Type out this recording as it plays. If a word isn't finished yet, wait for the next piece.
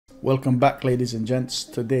Welcome back, ladies and gents.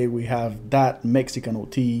 Today we have that Mexican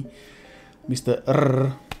OT, Mr.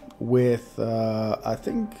 R, with I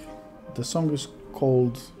think the song is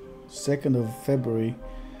called 2nd of February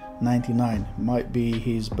 99. Might be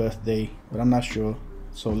his birthday, but I'm not sure.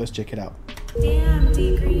 So let's check it out. Damn,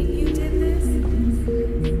 D Green, you did this?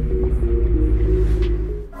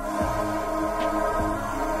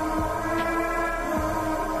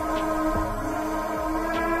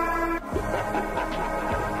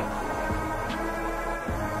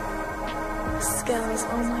 Skills,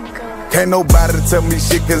 oh my god. Can't nobody tell me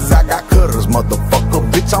shit cause I got cutters,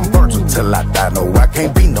 motherfucker. Bitch, I'm Virgil till I die. No, I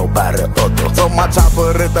can't be nobody other. So my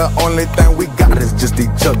chopper is the only thing we got is just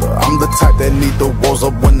each other. I'm the type that need the walls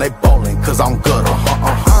up when they ballin' cause I'm gutter.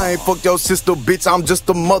 I ain't fuck your sister, bitch, I'm just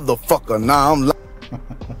a motherfucker. Nah, I'm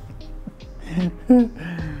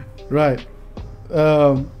Right.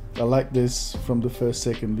 I like this from the first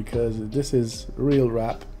second because this is real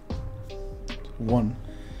rap. One.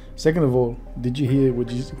 Second of all, did you hear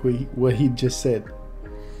what he just said?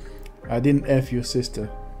 I didn't F your sister,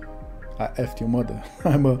 I F'd your mother.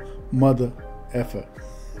 I'm a mother effer.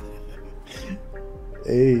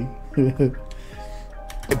 Hey.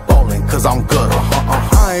 ballin' cause I'm gutter.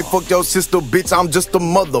 I ain't fuck your sister, bitch, I'm just a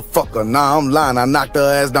motherfucker. Nah, I'm lying, I knocked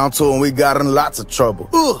her ass down too and we got in lots of trouble.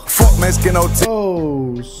 Fuck Mexican OT.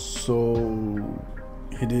 Oh, so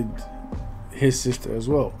he did his sister as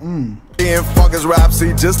well. And fuck his rap,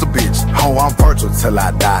 see, just a bitch. Oh, I'm Virgil till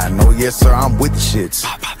I die. No, yes, sir, I'm with the shits.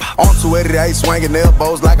 On 288, swinging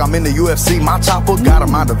elbows like I'm in the UFC. My chopper got a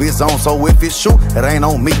mind of its own, so if it's shoot, it ain't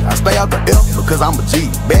on me. I stay out the F because I'm a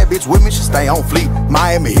G. Bad bitch with me, she stay on fleek.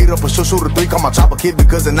 Miami heat up a shoot a 3, call my chopper kid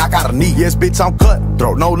because it knock out a knee. Yes, bitch, I'm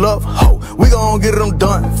cutthroat, no love, ho. We gon' get them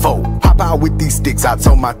done, fo. Hop out with these sticks, I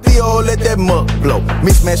told my Theo, let that mug blow.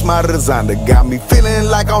 Mismatch my designer, got me feeling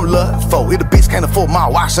like I'm love, fo. If the bitch can't afford my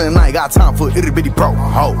washer and I ain't got time for itty bitty bro,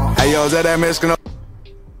 ho. Hey, yo, is that Mexican?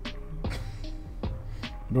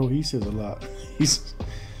 Bro, he says a lot. He's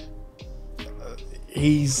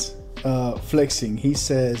flexing. He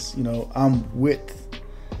says, you know, I'm with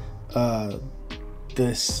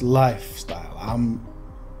this lifestyle. I'm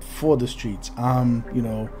for the streets. You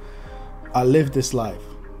know, I live this life.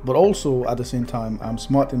 But also at the same time, I'm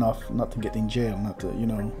smart enough not to get in jail, not to, you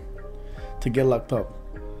know, to get locked up.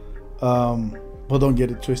 But don't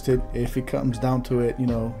get it twisted. If it comes down to it, you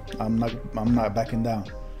know, I'm not backing down.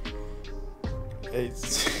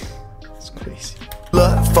 It's crazy.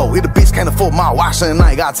 Love, fo. If the bitch can't afford my washer and I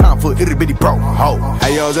ain't got time for itty bitty bro, ho.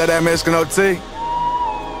 Hey, yo, is that Mexican OT?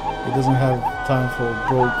 He doesn't have time for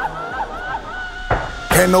broke.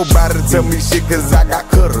 Can't nobody tell me shit cause I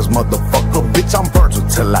got cutters, motherfucker. Bitch, I'm Virgil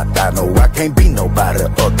till I die. No, I can't be nobody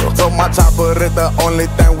other. So my chopper is the only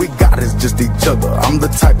thing we got is just each other. I'm the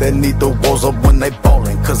type that need the walls up when they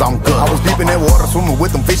ballin' cause I'm good. I was deep in that water swimming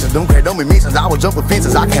with them fishes. Them crazy don't be me since I was jumping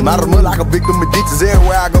fences. I came out of the mud like a victim of ditches.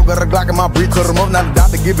 Everywhere I go, got a Glock in my breath. Cut them up, now the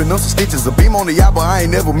doctor giving them some stitches. A beam on the yacht, but I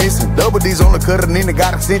ain't never missing. Double D's on the cutter, Nina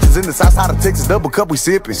got extensions in the south side of Texas. Double cup, we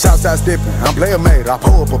sipping. Southside stepping. I'm player made. I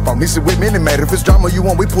pull up I miss it with Minute Maid. If it's drama you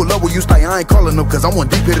want, we pull up where you stay. I ain't calling them cause I'm one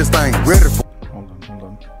deep in this thing. Ready for. Hold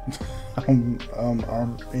on.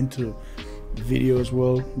 I'm into video as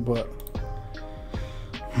well, but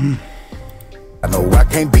I know I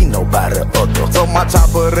can't be nobody other. So my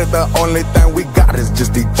chopper is the only thing we got is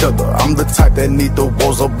just each other. I'm the type that need the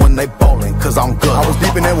walls up when they ballin' cause I'm good. I was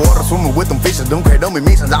deep in that water swimming with them fishes. Them crazy don't be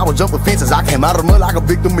me since I was jumping fences. I came out of the mud like a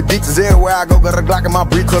victim of ditches. Everywhere I go, got a Glock in my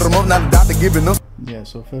breath. Cut them up, now the doctor giving them. yeah.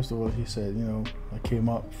 So first of all, he said, you know, I came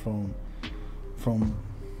up from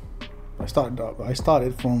I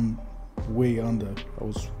started from way under. I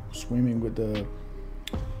was swimming with the,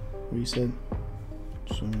 what he said,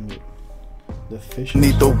 swimming with the fish.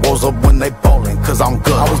 Need the walls up when they ballin' cause I'm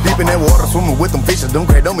good. I was deep in that water swimming with them fishes. Them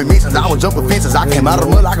crazy don't be me since I was jumping fences. I came out of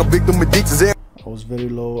the mud like a victim of ditches. I was very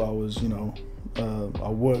low. I was, you know, I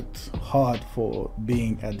worked hard for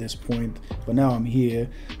being at this point, but now I'm here.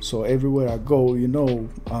 So everywhere I go, you know,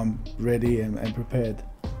 I'm ready and prepared.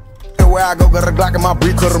 Where I go, got a Glock in my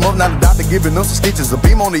breath. Cut them up, now the doctor giving them some stitches. A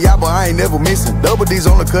beam on the yacht, but I ain't never missing. Double D's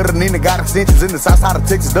on the cutter, Nina got extensions in the south side of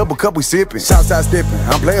Texas. Double cup, we sipping. Southside stepping.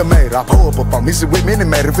 I'm player made. I pull up I miss it with Minute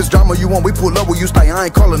Maid. If it's drama you want, we pull up where you stay. I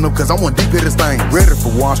ain't calling them cause I'm one deep in this thing. Ready for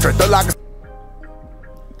one straight up like a.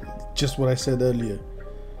 Just what I said earlier.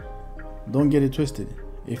 Don't get it twisted.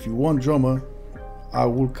 If you want drama, I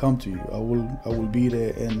will come to you. I will be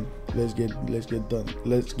there and let's get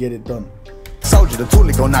it done. Soldier, the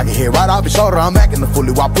toolie gon' knock your head right off your shoulder. I'm acting the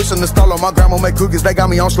fully while pushing the stall on my grandma make cookies. They got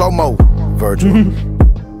me on slow-mo. Virgil,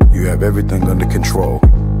 you have everything under control.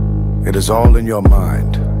 It is all in your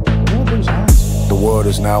mind. The world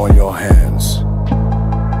is now in your hands.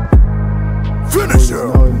 Finish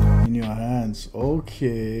him. Now in your hands.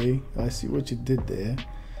 Okay, I see what you did there.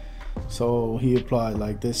 So he applied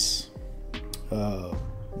like this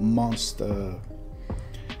monster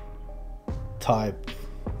type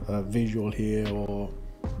visual here, or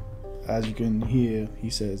as you can hear, he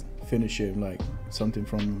says finish him, like something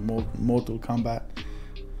from Mortal Kombat.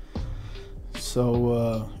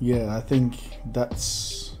 So yeah, I think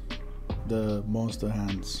that's the monster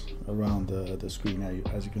hands around the screen,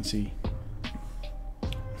 as you can see.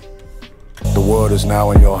 The world is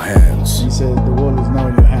now in your hands. He said the world is now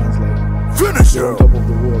in your hands, like Finish you're him. on top of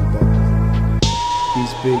the world, but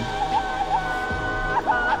he's big.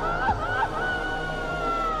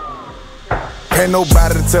 Ain't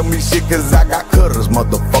nobody tell me shit cause I got cutters,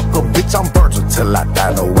 motherfucker. Bitch, I'm Virgil till I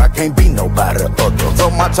die. No, I can't be nobody other. So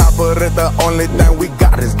my chopper is the only thing we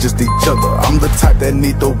got is just each other. I'm the type that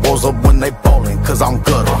need the walls up when they ballin' cause I'm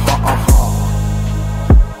gutter.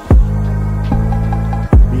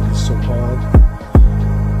 Beat is so hard.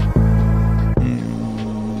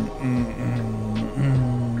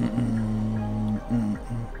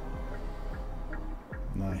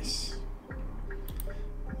 Nice.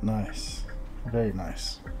 Nice. Very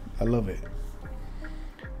nice. I love it.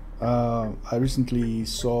 I recently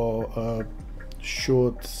saw a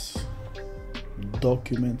short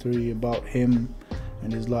documentary about him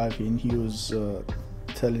and his life, and he was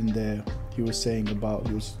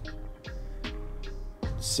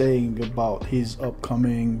saying about his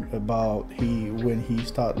upcoming, about when he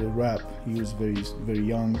started rap, he was very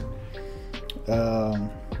young, and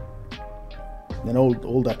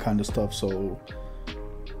all that kind of stuff. So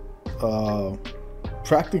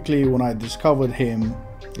practically when I discovered him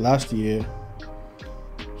last year,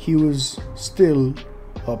 he was still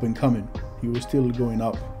up and coming. He was still going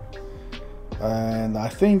up, and I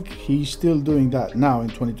think he's still doing that now in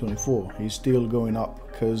 2024. He's still going up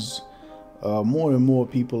because more and more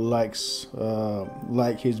people like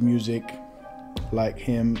his music, like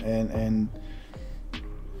him, and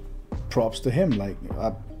props to him. Like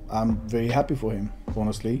I'm very happy for him,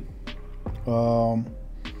 honestly.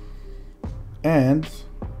 And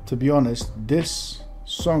to be honest, this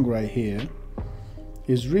song right here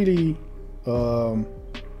is really I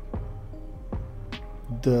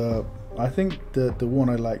think the one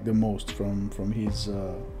I like the most from his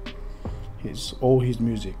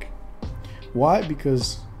music. Why?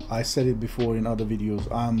 Because I said it before in other videos,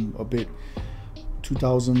 I'm a bit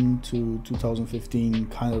 2000 to 2015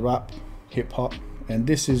 kind of rap, hip hop, and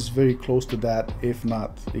this is very close to that, if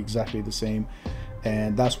not exactly the same.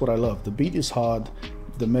 And that's what I love. The beat is hard,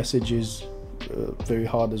 the message is very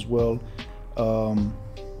hard as well.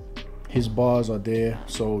 His bars are there,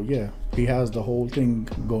 so yeah, he has the whole thing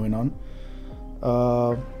going on.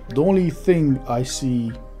 The only thing I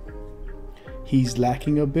see he's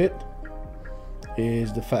lacking a bit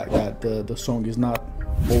is the fact that the song is not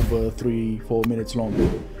over 3-4 minutes long.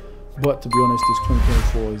 But to be honest, this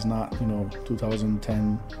 2024 is not,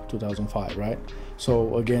 2010, 2005, right?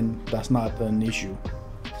 So again, that's not an issue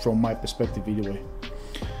from my perspective either way.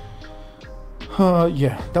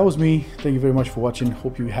 Yeah, that was me. Thank you very much for watching.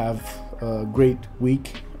 Hope you have a great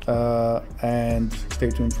week, and stay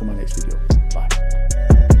tuned for my next video.